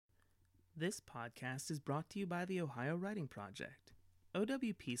This podcast is brought to you by the Ohio Writing Project.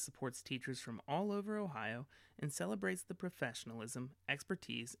 OWP supports teachers from all over Ohio and celebrates the professionalism,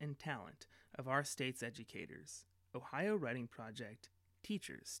 expertise, and talent of our state's educators. Ohio Writing Project,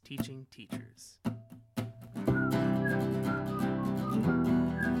 teachers teaching teachers.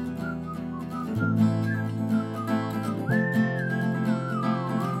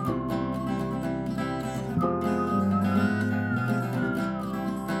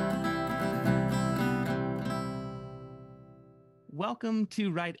 Welcome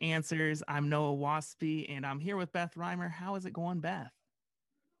to Right Answers. I'm Noah Waspy, and I'm here with Beth Reimer. How is it going, Beth?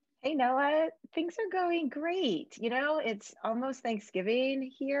 Hey Noah, things are going great. It's almost Thanksgiving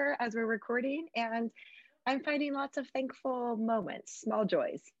here as we're recording, and I'm finding lots of thankful moments, small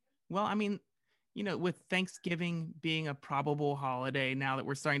joys. Well, with Thanksgiving being a probable holiday, now that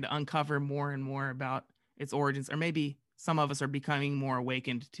we're starting to uncover more and more about its origins, or maybe some of us are becoming more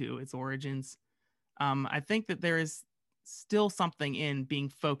awakened to its origins, I think that there is still something in being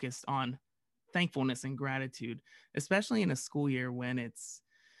focused on thankfulness and gratitude, especially in a school year when it's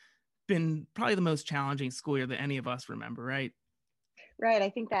been probably the most challenging school year that any of us remember, right? Right.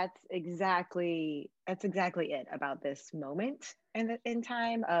 I think that's exactly it about this moment in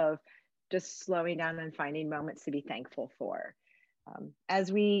time of just slowing down and finding moments to be thankful for.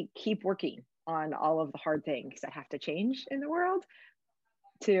 As we keep working on all of the hard things that have to change in the world,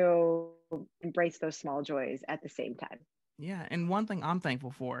 to embrace those small joys at the same time. Yeah. And one thing I'm thankful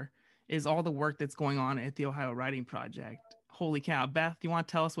for is all the work that's going on at the Ohio Writing Project. Holy cow. Beth, do you want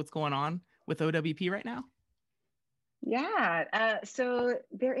to tell us what's going on with OWP right now? Yeah, so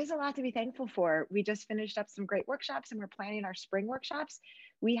there is a lot to be thankful for. We just finished up some great workshops and we're planning our spring workshops.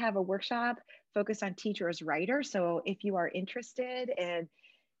 We have a workshop focused on teacher as writer. So if you are interested in,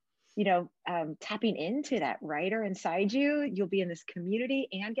 tapping into that writer inside you, you'll be in this community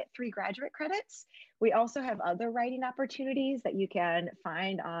and get 3 graduate credits. We also have other writing opportunities that you can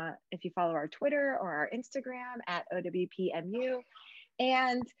find if you follow our Twitter or our Instagram at OWPMU.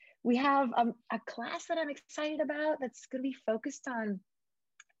 And we have a class that I'm excited about that's going to be focused on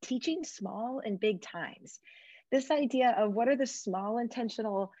teaching small and big times. This idea of what are the small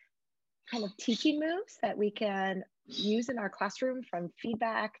intentional kind of teaching moves that we can use in our classroom, from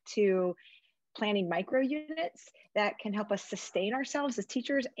feedback to planning micro units, that can help us sustain ourselves as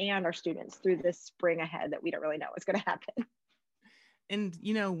teachers and our students through this spring ahead that we don't really know what's going to happen. And,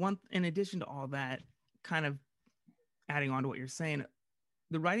 one, in addition to all that, kind of adding on to what you're saying,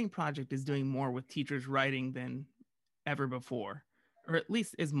 the writing project is doing more with teachers writing than ever before, or at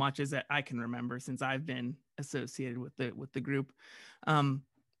least as much as I can remember since I've been associated with the group. Um,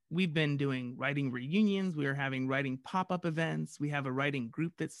 we've been doing writing reunions. We are having writing pop-up events. We have a writing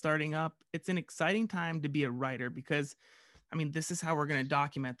group that's starting up. It's an exciting time to be a writer because this is how we're going to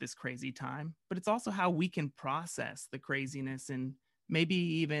document this crazy time, but it's also how we can process the craziness and maybe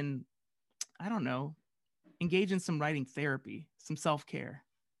even, I don't know, engage in some writing therapy, some self-care.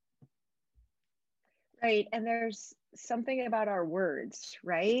 Right. And there's something about our words,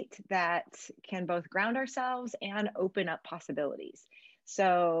 right, that can both ground ourselves and open up possibilities.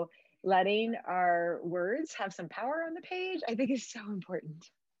 So letting our words have some power on the page, I think, is so important.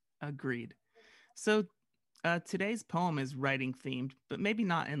 Agreed. So today's poem is writing themed, but maybe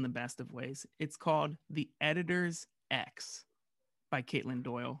not in the best of ways. It's called The Editor's X by Caitlin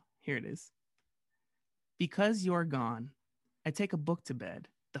Doyle. Here it is. Because you're gone, I take a book to bed,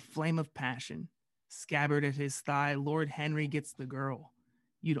 the flame of passion. Scabbard at his thigh, Lord Henry gets the girl.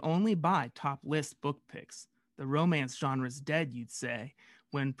 You'd only buy top list book picks. The romance genre's dead, you'd say,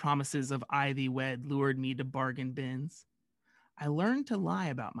 when promises of ivy wed lured me to bargain bins. I learned to lie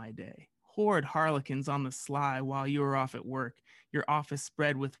about my day. Horrid harlequins on the sly while you were off at work, your office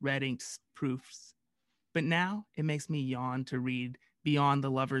spread with red inked proofs. But now it makes me yawn to read Beyond the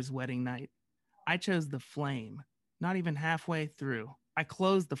Lover's Wedding Night. I chose the flame, not even halfway through. I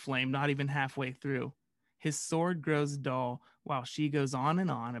closed the flame, not even halfway through. His sword grows dull while she goes on and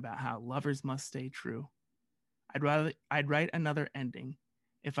on about how lovers must stay true. I'd write another ending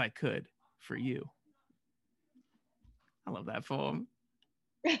if I could for you. I love that poem.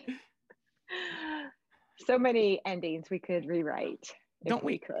 So many endings we could rewrite if Don't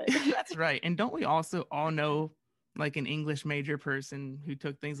we we? could. That's right. And don't we also all know like an English major person who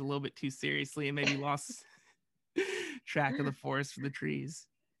took things a little bit too seriously and maybe lost track of the forest for the trees?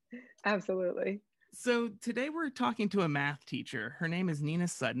 Absolutely. So today we're talking to a math teacher. Her name is Nina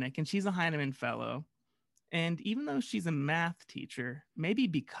Sudnick, and she's a Heinemann Fellow. And even though she's a math teacher, maybe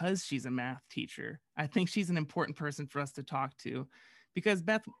because she's a math teacher, I think she's an important person for us to talk to. Because,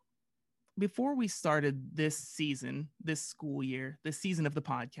 Beth, before we started this season, this school year, this season of the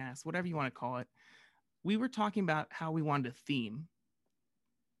podcast, whatever you want to call it, we were talking about how we wanted to theme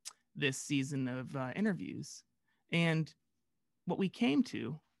this season of interviews. And what we came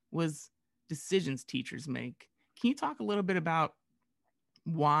to was decisions teachers make. Can you talk a little bit about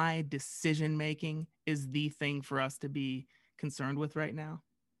why decision making is the thing for us to be concerned with right now?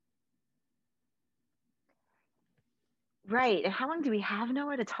 Right. And how long do we have,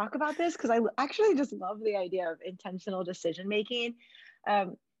 Noah, to talk about this? Because I actually just love the idea of intentional decision making.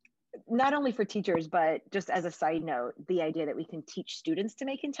 Um, Not only for teachers, but just as a side note, the idea that we can teach students to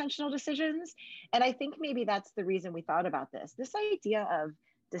make intentional decisions. And I think maybe that's the reason we thought about this. This idea of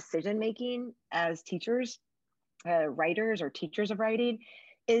decision making as teachers, writers or teachers of writing,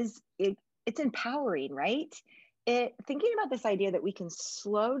 it's empowering, right? Thinking about this idea that we can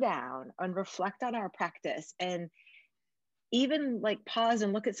slow down and reflect on our practice and even like pause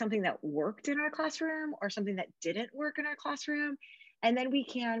and look at something that worked in our classroom or something that didn't work in our classroom, and then we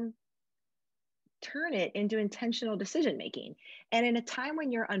can turn it into intentional decision making. And in a time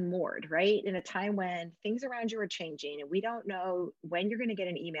when you're unmoored, right? In a time when things around you are changing and we don't know when you're going to get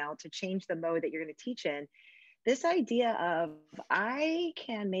an email to change the mode that you're going to teach in, this idea of I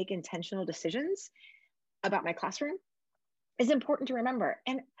can make intentional decisions about my classroom is important to remember.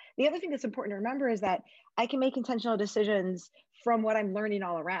 And the other thing that's important to remember is that I can make intentional decisions from what I'm learning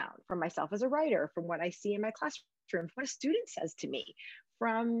all around, from myself as a writer, from what I see in my classroom, from what a student says to me,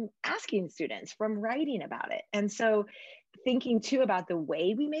 from asking students, from writing about it. And so thinking too about the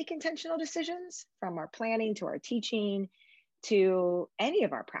way we make intentional decisions, from our planning to our teaching to any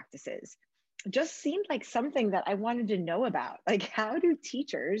of our practices, just seemed like something that I wanted to know about. Like, how do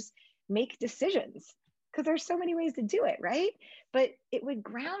teachers make decisions? Because there's so many ways to do it, right? But it would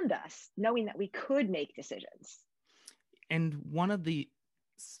ground us knowing that we could make decisions. And one of the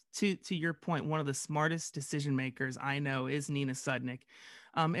to your point, one of the smartest decision makers I know is Nina Sudnick.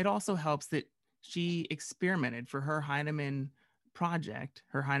 It also helps that she experimented for her Heinemann project,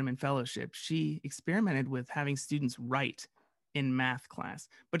 her Heinemann fellowship. She experimented with having students write in math class,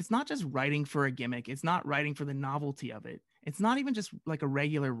 but it's not just writing for a gimmick. It's not writing for the novelty of it. It's not even just like a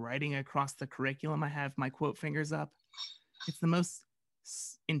regular writing across the curriculum. I have my quote fingers up. It's the most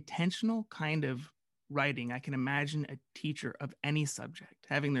intentional kind of writing I can imagine a teacher of any subject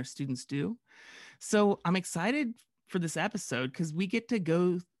having their students do. So I'm excited for this episode because we get to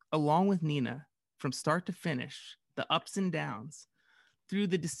go along with Nina from start to finish, the ups and downs, through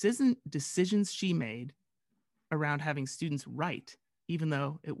the decisions she made around having students write, even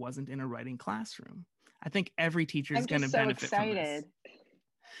though it wasn't in a writing classroom. I think every teacher is I'm going to just so benefit from this. excited.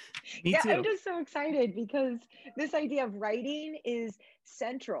 Me Yeah, I'm too. just so excited because this idea of writing is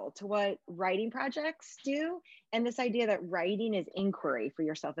central to what writing projects do. And this idea that writing is inquiry for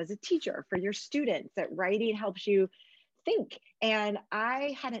yourself as a teacher, for your students, that writing helps you think. And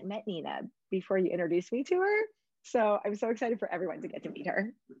I hadn't met Nina before you introduced me to her. So I'm so excited for everyone to get to meet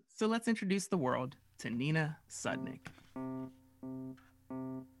her. So let's introduce the world to Nina Sudnick.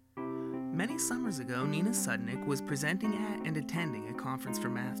 Many summers ago, Nina Sudnick was presenting at and attending a conference for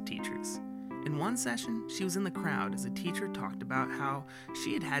math teachers. In one session, she was in the crowd as a teacher talked about how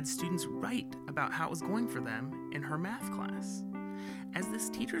she had had students write about how it was going for them in her math class. As this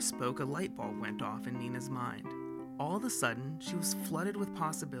teacher spoke, a light bulb went off in Nina's mind. All of a sudden, she was flooded with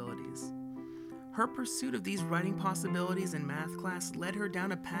possibilities. Her pursuit of these writing possibilities in math class led her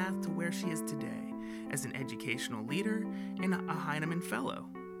down a path to where she is today, as an educational leader and a Heinemann Fellow.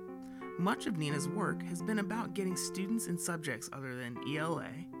 Much of Nina's work has been about getting students in subjects other than ELA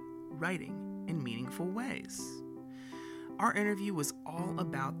writing in meaningful ways. Our interview was all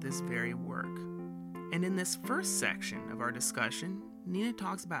about this very work. And in this first section of our discussion, Nina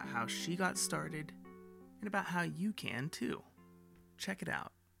talks about how she got started and about how you can too. Check it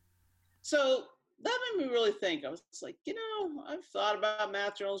out. So that made me really think. I was like, I've thought about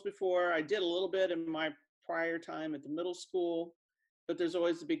math journals before. I did a little bit in my prior time at the middle school, but there's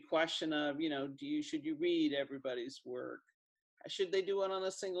always the big question of, should you read everybody's work? Should they do it on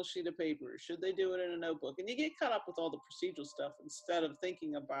a single sheet of paper? Should they do it in a notebook? And you get caught up with all the procedural stuff instead of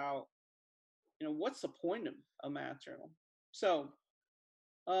thinking about, what's the point of a math journal? So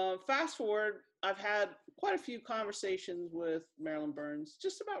fast forward, I've had quite a few conversations with Marilyn Burns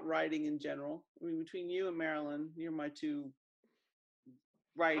just about writing in general. I mean, between you and Marilyn, you're my two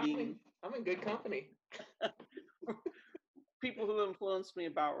writing. I'm in good company. People who influenced me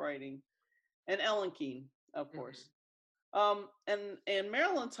about writing, and Ellen Keene, of course. And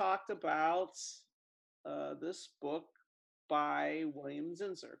Marilyn talked about this book by William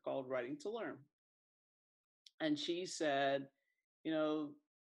Zinsser called Writing to Learn. And she said,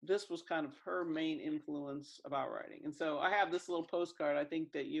 this was kind of her main influence about writing. And so I have this little postcard. I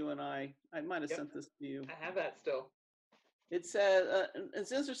think that you and I might have Yep. sent this to you. I have that still. It says, and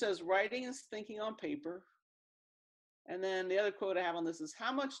Zinsser says, writing is thinking on paper. And then the other quote I have on this is,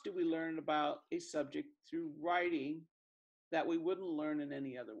 how much do we learn about a subject through writing that we wouldn't learn in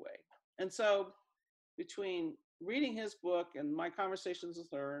any other way? And so between reading his book and my conversations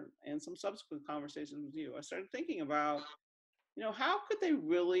with her and some subsequent conversations with you, I started thinking about, how could they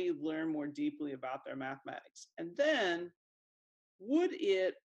really learn more deeply about their mathematics? And then would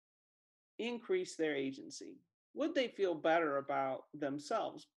it increase their agency? Would they feel better about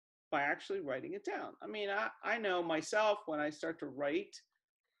themselves by actually writing it down? I mean, I know myself, when I start to write,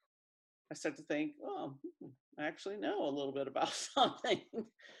 I start to think, oh, I actually know a little bit about something.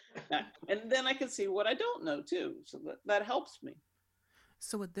 And then I can see what I don't know too. So that helps me.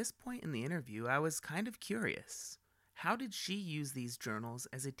 So at this point in the interview, I was kind of curious. How did she use these journals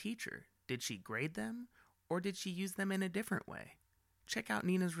as a teacher? Did she grade them, or did she use them in a different way? Check out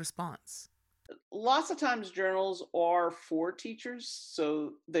Nina's response. Lots of times journals are for teachers,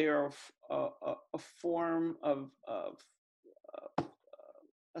 so they are a form of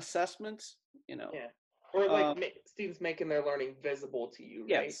assessment, Yeah. Or like students making their learning visible to you,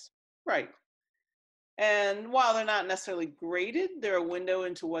 right? Yes, right. And while they're not necessarily graded, they're a window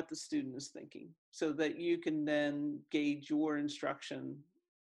into what the student is thinking, so that you can then gauge your instruction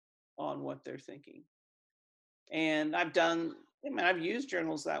on what they're thinking. And I've used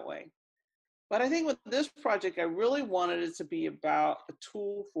journals that way. But I think with this project, I really wanted it to be about a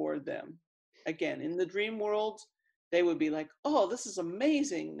tool for them. Again, in the dream world, they would be like, oh, this is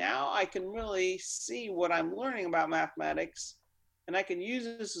amazing. Now I can really see what I'm learning about mathematics, and I can use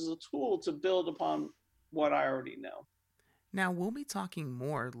this as a tool to build upon what I already know. Now, we'll be talking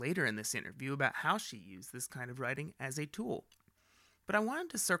more later in this interview about how she used this kind of writing as a tool. But I wanted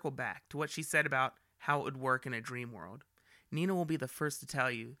to circle back to what she said about how it would work in a dream world. Nina will be the first to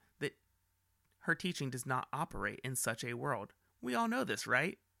tell you that her teaching does not operate in such a world. We all know this,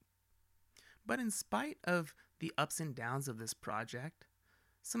 right? But in spite of the ups and downs of this project,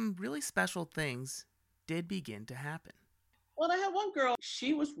 some really special things did begin to happen. Well, I had one girl,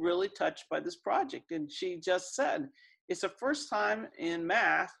 she was really touched by this project, and she just said, it's the first time in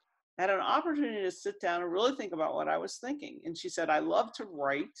math I had an opportunity to sit down and really think about what I was thinking. And she said, I love to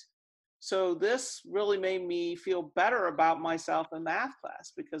write. So this really made me feel better about myself in math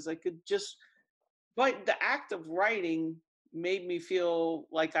class, because I could just, but the act of writing made me feel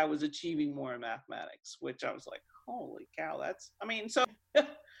like I was achieving more in mathematics, which I was like, holy cow, is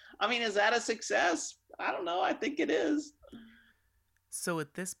that a success? I don't know. I think it is. So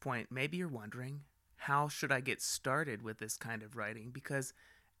at this point, maybe you're wondering, how should I get started with this kind of writing? Because,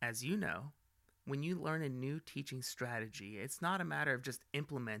 as you know, when you learn a new teaching strategy, it's not a matter of just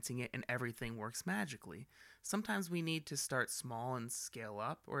implementing it and everything works magically. Sometimes we need to start small and scale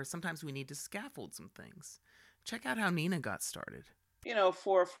up, or sometimes we need to scaffold some things. Check out how Nina got started.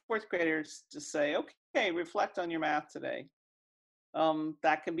 For fourth graders to say, okay, reflect on your math today.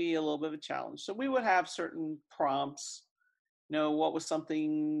 That can be a little bit of a challenge. So we would have certain prompts. What was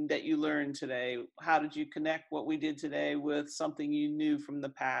something that you learned today? How did you connect what we did today with something you knew from the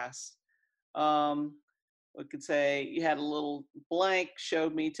past? We could say you had a little blank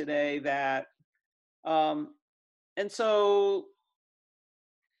showed me today that, and so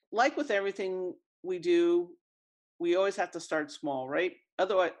like with everything we do, we always have to start small, right?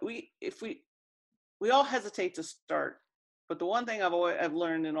 Otherwise, we all hesitate to start. But the one thing I've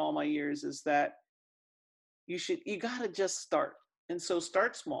learned in all my years is that you gotta just start. And so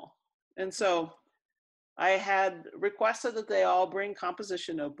start small. And so I had requested that they all bring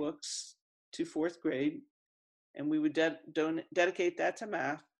composition notebooks to fourth grade, and we would dedicate that to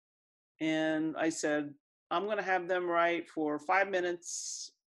math. And I said, I'm gonna have them write for 5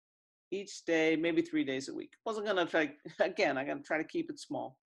 minutes each day, maybe 3 days a week. I gotta try to keep it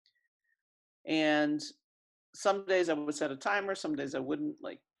small. And some days I would set a timer, some days I wouldn't,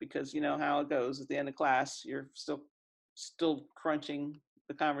 because you know how it goes at the end of class, you're still crunching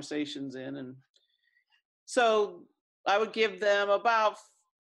the conversations in. And so I would give them about,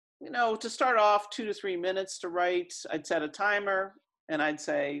 to start off 2 to 3 minutes to write. I'd set a timer and I'd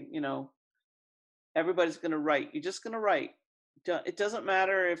say, everybody's going to write. You're just going to write. It doesn't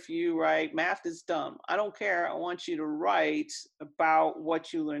matter if you write, math is dumb. I don't care. I want you to write about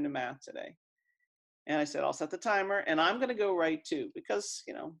what you learned in math today. And I said, I'll set the timer and I'm going to go write too, because,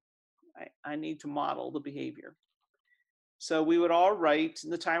 I need to model the behavior. So we would all write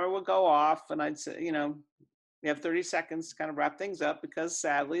and the timer would go off and I'd say, we have 30 seconds to kind of wrap things up, because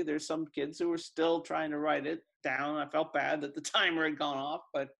sadly there's some kids who are still trying to write it down. I felt bad that the timer had gone off,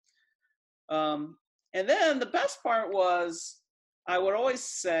 but and then the best part was I would always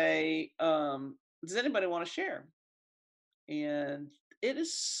say, does anybody want to share? And it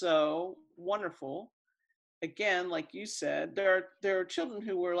is so wonderful. Again, like you said, there are children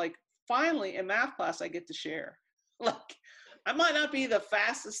who were like, finally in math class I get to share. Like, I might not be the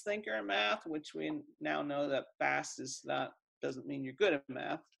fastest thinker in math, which we now know that fast is not, doesn't mean you're good at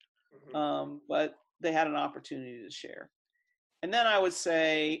math. But they had an opportunity to share. And then I would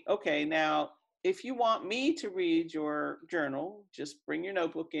say, okay, now if you want me to read your journal, just bring your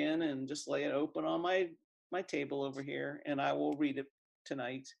notebook in and just lay it open on my table over here, and I will read it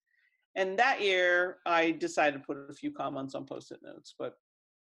tonight. And that year, I decided to put a few comments on Post-it notes, but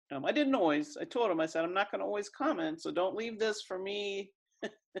I didn't always. I told him, I said, I'm not going to always comment, so don't leave this for me,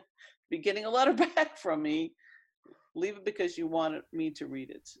 be getting a letter back from me. Leave it because you wanted me to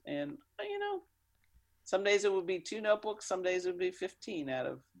read it. And, some days it would be 2 notebooks, some days it would be 15 out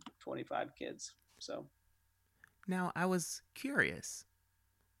of 25 kids. So. Now, I was curious.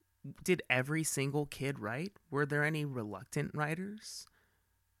 Did every single kid write? Were there any reluctant writers?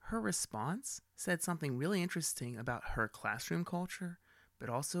 Her response said something really interesting about her classroom culture, but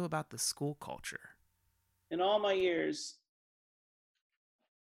also about the school culture. In all my years,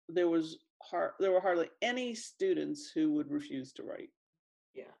 there were hardly any students who would refuse to write.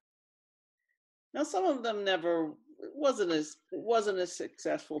 Yeah. Now, some of them never, it wasn't a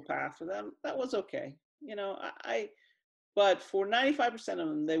successful path for them. That was okay. But for 95% of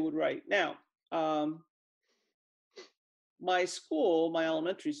them, they would write. Now, my school, my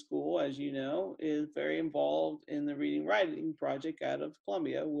elementary school, as you know, is very involved in the reading writing project out of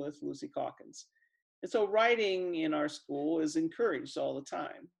Columbia with Lucy Calkins. And so writing in our school is encouraged all the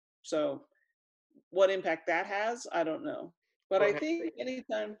time. So what impact that has, I don't know. But I think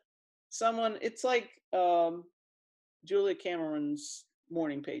anytime someone, it's like Julia Cameron's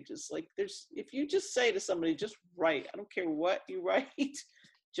morning pages. Like, if you just say to somebody, just write, I don't care what you write,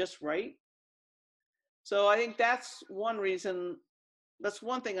 just write. So I think that's one reason, that's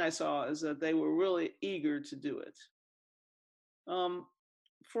one thing I saw, is that they were really eager to do it.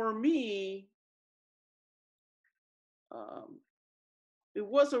 For me, it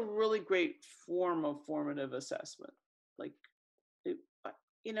was a really great form of formative assessment. Like,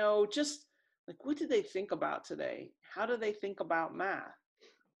 just like, what did they think about today? How do they think about math?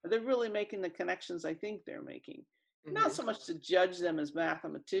 Are they really making the connections I think they're making? Mm-hmm. Not so much to judge them as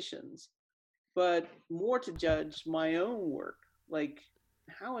mathematicians, but more to judge my own work. Like,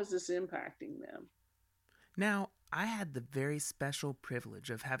 how is this impacting them? Now, I had the very special privilege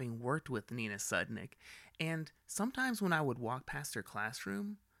of having worked with Nina Sudnick, and sometimes when I would walk past her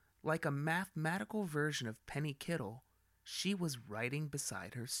classroom, like a mathematical version of Penny Kittle, she was writing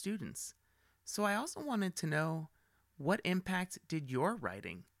beside her students. So I also wanted to know, what impact did your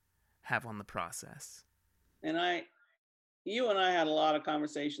writing have on the process? And you and I had a lot of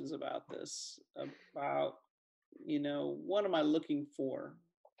conversations about this, about, what am I looking for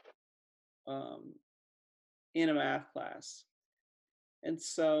in a math class? And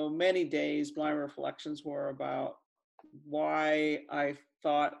so many days, my reflections were about why I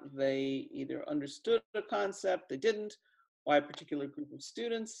thought they either understood a concept, they didn't, why a particular group of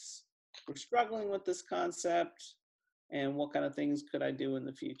students were struggling with this concept, and what kind of things could I do in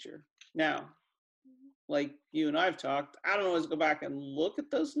the future. Now, like you and I've talked, I don't always go back and look at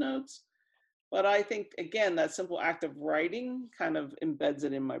those notes, but I think, again, that simple act of writing kind of embeds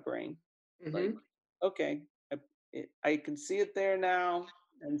it in my brain. Mm-hmm. Like, okay, I can see it there now.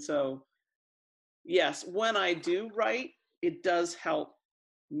 And so, yes, when I do write, it does help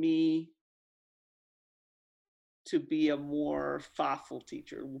me to be a more thoughtful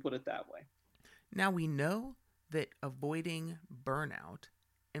teacher, we'll put it that way. Now, we know that avoiding burnout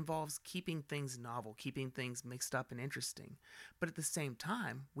involves keeping things novel, keeping things mixed up and interesting. But at the same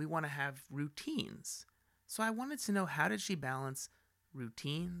time, we want to have routines. So I wanted to know, how did she balance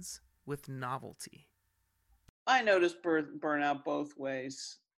routines with novelty? I noticed burnout both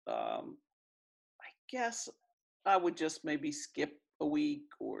ways. I guess I would just maybe skip a week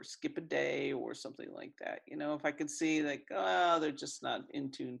or skip a day or something like that. If I could see like, they're just not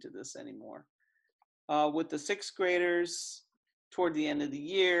in tune to this anymore. With the 6th graders, toward the end of the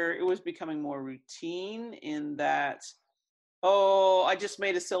year, it was becoming more routine in that, I just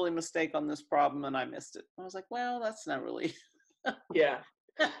made a silly mistake on this problem and I missed it. I was like, well, that's not really, yeah.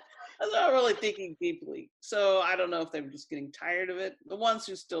 That's not really thinking deeply. So I don't know if they were just getting tired of it. The ones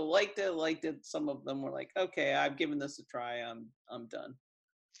who still liked it. Some of them were like, okay, I've given this a try. I'm done.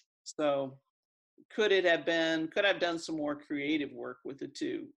 So could have done some more creative work with it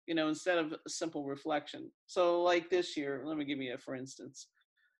too, instead of a simple reflection. So like this year, let me give you for instance.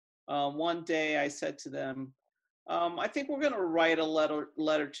 One day I said to them, I think we're going to write a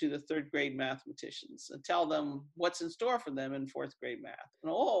letter to the third grade mathematicians and tell them what's in store for them in fourth grade math.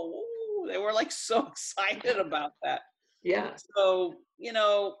 And they were like so excited about that. Yeah. So,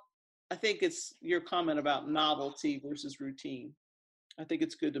 I think it's your comment about novelty versus routine. I think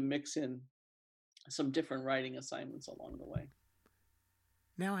it's good to mix in some different writing assignments along the way.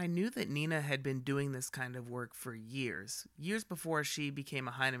 Now, I knew that Nina had been doing this kind of work for years before she became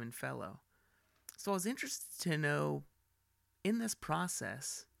a Heinemann Fellow. So I was interested to know, in this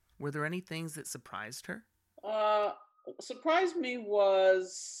process, were there any things that surprised her? Surprised me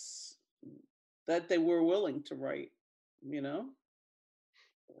was that they were willing to write,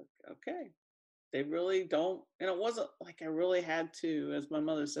 Okay. They really don't, and it wasn't like I really had to, as my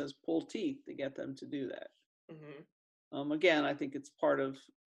mother says, pull teeth to get them to do that. Mm-hmm. Again, I think it's part of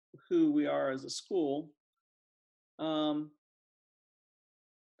who we are as a school. And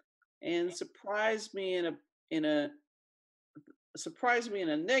surprised me in a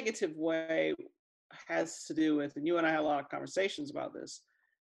negative way has to do with, and you and I had a lot of conversations about this,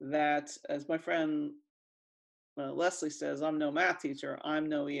 that as my friend Leslie says, I'm no math teacher, I'm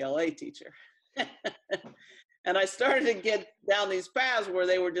no ELA teacher. And I started to get down these paths where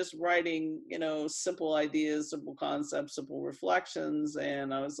they were just writing, simple ideas, simple concepts, simple reflections.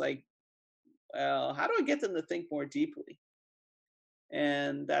 And I was like, well, how do I get them to think more deeply?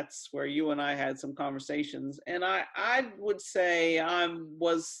 And that's where you and I had some conversations. And I would say I know,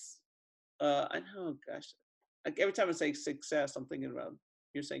 gosh, like every time I say success, I'm thinking about,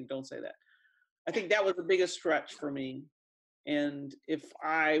 you're saying, don't say that. I think that was the biggest stretch for me. And if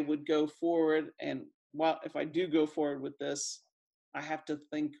I would go forward, and if I do go forward with this, I have to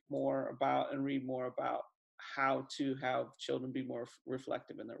think more about and read more about how to have children be more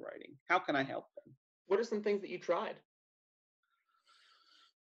reflective in their writing. How can I help them? What are some things that you tried?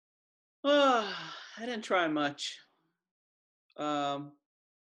 I didn't try much. I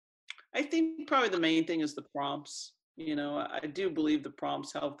think probably the main thing is the prompts. I do believe the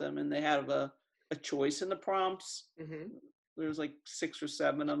prompts help them, and they have a choice in the prompts. Mm-hmm. There's like 6 or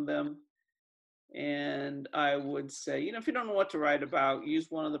 7 of them. And I would say, if you don't know what to write about, use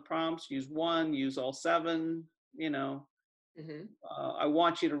one of the prompts, use one, use all 7, Mm-hmm. I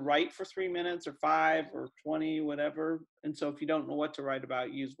want you to write for 3 minutes or 5 or 20, whatever. And so if you don't know what to write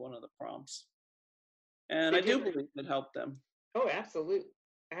about, use one of the prompts. And I do believe it helped them. Oh, absolutely.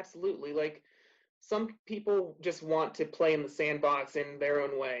 Absolutely. Like, some people just want to play in the sandbox in their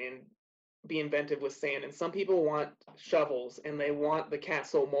own way and be inventive with sand. And some people want shovels and they want the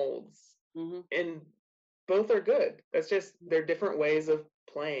castle molds. Mm-hmm. And both are good. That's just, they're different ways of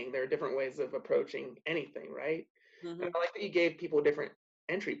playing. There are different ways of approaching anything, right? Mm-hmm. And I like that you gave people different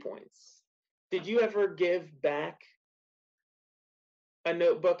entry points. Did you ever give back a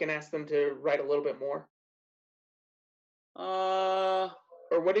notebook and ask them to write a little bit more? Or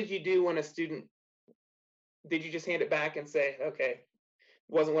what did you do when a student, did you just hand it back and say, okay,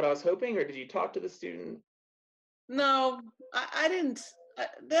 wasn't what I was hoping, or did you talk to the student? No, I didn't. I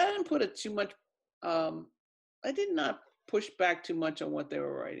didn't put it too much. I did not push back too much on what they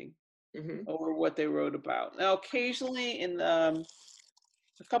were writing. Mm-hmm. Or what they wrote about. Now, occasionally, a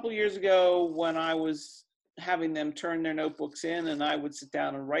couple of years ago, when I was having them turn their notebooks in, and I would sit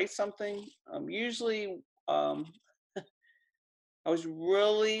down and write something. Usually, I was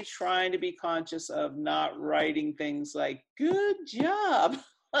really trying to be conscious of not writing things like "good job."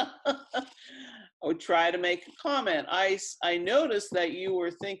 I would try to make a comment. I noticed that you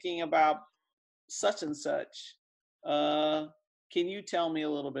were thinking about such and such. Can you tell me a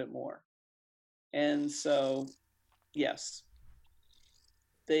little bit more? And so, yes,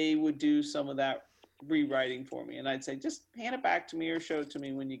 they would do some of that rewriting for me. And I'd say, just hand it back to me or show it to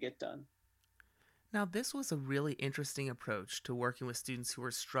me when you get done. Now, this was a really interesting approach to working with students who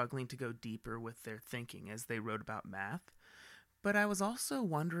were struggling to go deeper with their thinking as they wrote about math. But I was also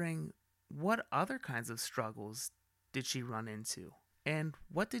wondering, what other kinds of struggles did she run into? And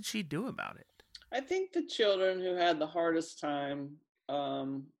what did she do about it? I think the children who had the hardest time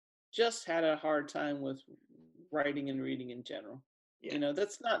just had a hard time with writing and reading in general. Yeah.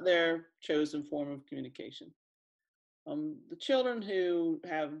 That's not their chosen form of communication. The children who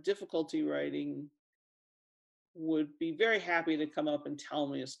have difficulty writing would be very happy to come up and tell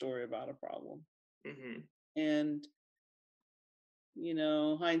me a story about a problem. Mm-hmm. And,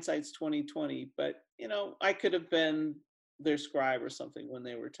 hindsight's 20/20, but, I could have been their scribe or something when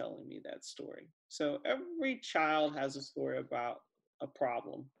they were telling me that story. So every child has a story about a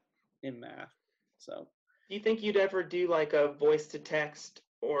problem in math. So Do you think you'd ever do like a voice to text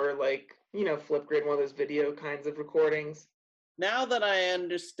or like, Flipgrid, one of those video kinds of recordings? now that I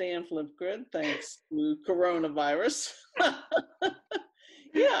understand Flipgrid, thanks to coronavirus,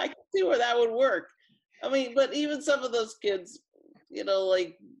 yeah, I can see where that would work. I mean, but even some of those kids,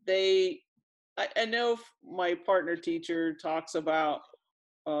 like I know my partner teacher talks about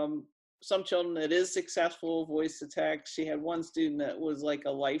some children that is successful voice to text. She had one student that was like a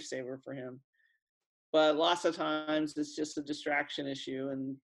lifesaver for him, but lots of times it's just a distraction issue,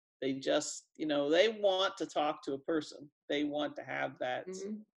 and they just, they want to talk to a person. They want to have that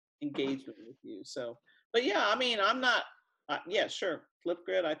engagement with you. So, but yeah, I mean, I'm not, yeah, sure.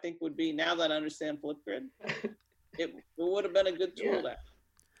 Flipgrid, I think would be, now that I understand Flipgrid, it would have been a good tool. Yeah.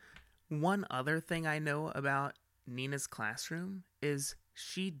 One other thing I know about Nina's classroom is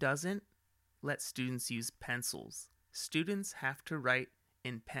she doesn't let students use pencils. Students have to write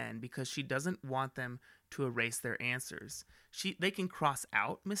in pen because she doesn't want them to erase their answers. They can cross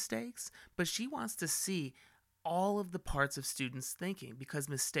out mistakes, but she wants to see all of the parts of students' thinking because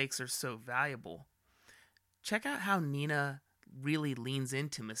mistakes are so valuable. Check out how Nina really leans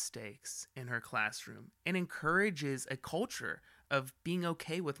into mistakes in her classroom and encourages a culture of being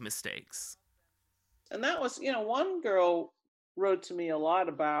okay with mistakes. And that was, one girl wrote to me a lot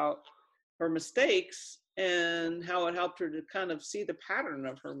about her mistakes and how it helped her to kind of see the pattern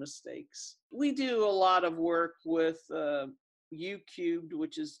of her mistakes. We do a lot of work with U Cubed,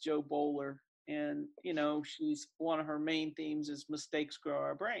 which is Jo Boaler. And, she's one of her main themes is mistakes grow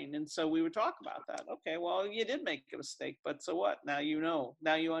our brain. And so we would talk about that. Okay, well, you did make a mistake, but so what? Now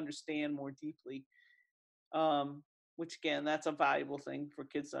now you understand more deeply. Which again, that's a valuable thing for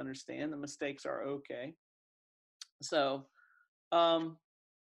kids to understand. The mistakes are okay. So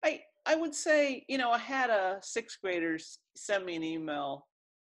I would say, I had a sixth grader send me an email.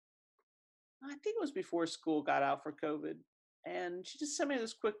 I think it was before school got out for COVID. And she just sent me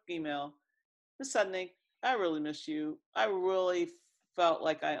this quick email. Miss Sudnick, I really miss you. I really felt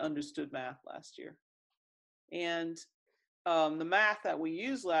like I understood math last year. And the math that we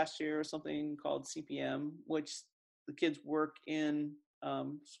used last year is something called CPM, which the kids work in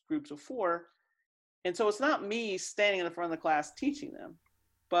groups of 4. And so it's not me standing in the front of the class teaching them,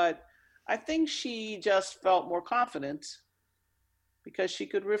 but I think she just felt more confident because she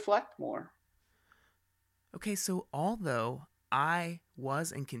could reflect more. Okay, so although I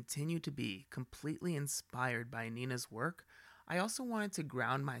was and continue to be completely inspired by Nina's work, I also wanted to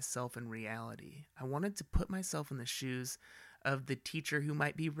ground myself in reality. I wanted to put myself in the shoes of the teacher who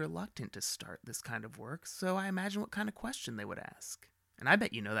might be reluctant to start this kind of work, so I imagine what kind of question they would ask. And I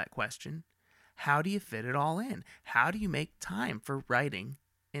bet you know that question. How do you fit it all in? How do you make time for writing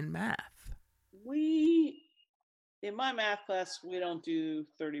in math? In my math class, we don't do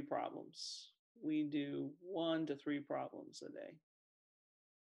 30 problems. We do 1 to 3 problems a day.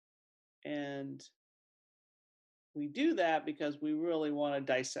 And we do that because we really want to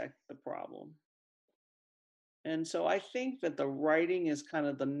dissect the problem. And so I think that the writing is kind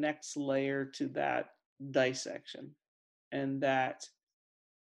of the next layer to that dissection. And that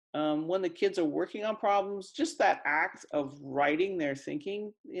when the kids are working on problems, just that act of writing their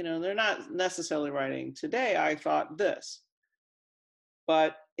thinking, they're not necessarily writing, today I thought this.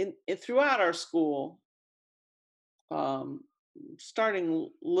 But throughout our school, starting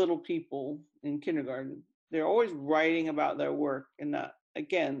little people in kindergarten, they're always writing about their work, and not,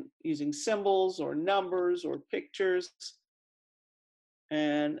 again, using symbols or numbers or pictures.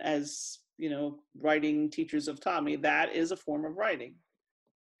 And as writing teachers have taught me, that is a form of writing.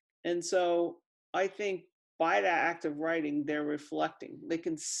 And so I think by that act of writing, they're reflecting. They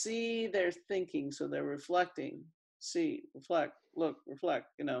can see their thinking, so they're reflecting. See, reflect, look, reflect,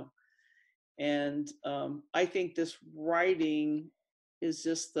 And I think this writing is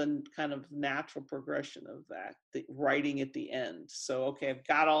just the kind of natural progression of that, the writing at the end. So, okay, I've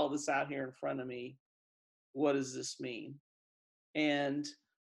got all this out here in front of me. What does this mean? And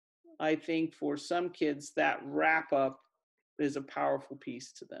I think for some kids, that wrap up is a powerful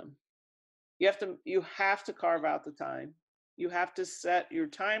piece to them. You have to carve out the time. You have to set your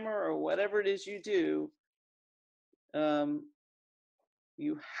timer or whatever it is you do.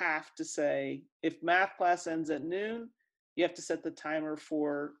 You have to say, if math class ends at noon, you have to set the timer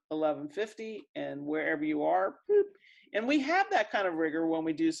for 11:50, and wherever you are, boop. And we have that kind of rigor when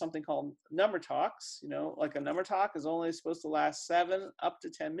we do something called number talks. Like a number talk is only supposed to last 7 up to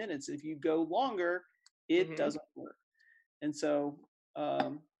 10 minutes. If you go longer, it doesn't work. And so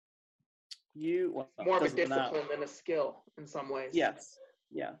more of a discipline than a skill in some ways. Yes.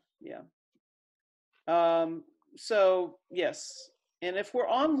 Yeah. So yes, And if we're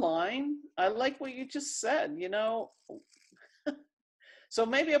online, I like what you just said, So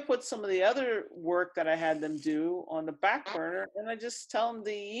maybe I put some of the other work that I had them do on the back burner, and I just tell them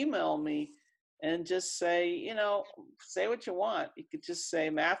to email me and just say, say what you want. You could just say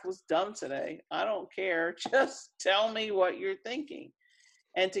math was dumb today. I don't care. Just tell me what you're thinking.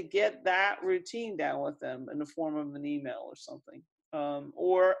 And to get that routine down with them in the form of an email or something,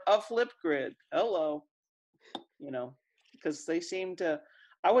 or a Flipgrid. Hello, because they seem to,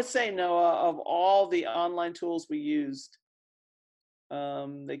 I would say, Noah, of all the online tools we used,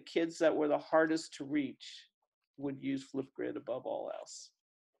 the kids that were the hardest to reach would use Flipgrid above all else.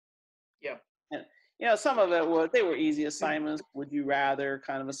 Yeah. And some of it they were easy assignments, would you rather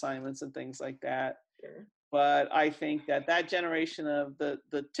kind of assignments and things like that. Sure. But I think that generation of the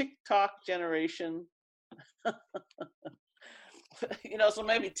TikTok generation, so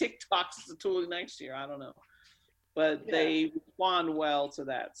maybe TikTok's the tool next year. I don't know. But they respond well to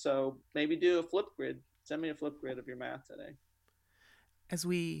that. So maybe do a Flipgrid. Send me a Flipgrid of your math today. As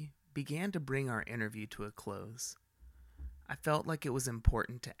we began to bring our interview to a close, I felt like it was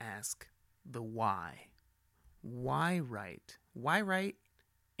important to ask the why. Why write? Why write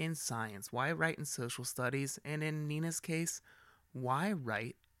in science? Why write in social studies? And in Nina's case, why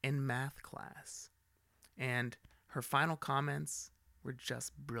write in math class? And her final comments were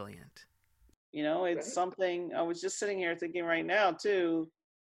just brilliant. It's something I was just sitting here thinking right now too.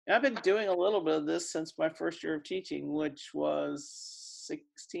 And I've been doing a little bit of this since my first year of teaching, which was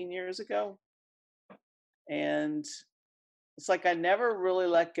 16 years ago. And it's like I never really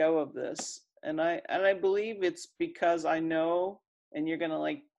let go of this. And I believe it's because I know, and you're going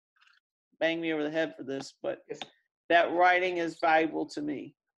to bang me over the head for this, but that writing is valuable to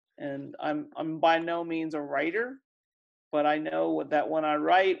me. And I'm by no means a writer, but I know that when I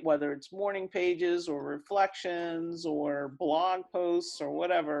write, whether it's morning pages or reflections or blog posts or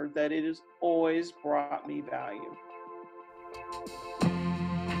whatever, that it has always brought me value.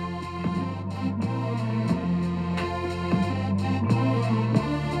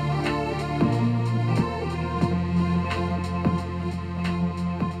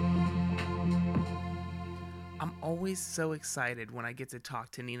 I'm always so excited when I get to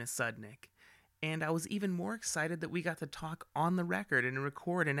talk to Nina Sudnick. And I was even more excited that we got to talk on the record and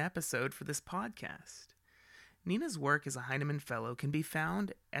record an episode for this podcast. Nina's work as a Heinemann Fellow can be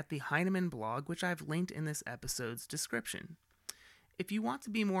found at the Heinemann blog, which I've linked in this episode's description. If you want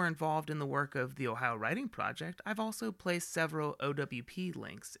to be more involved in the work of the Ohio Writing Project, I've also placed several OWP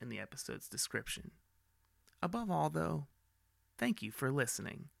links in the episode's description. Above all, though, thank you for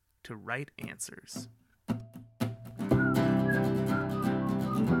listening to Right Answers.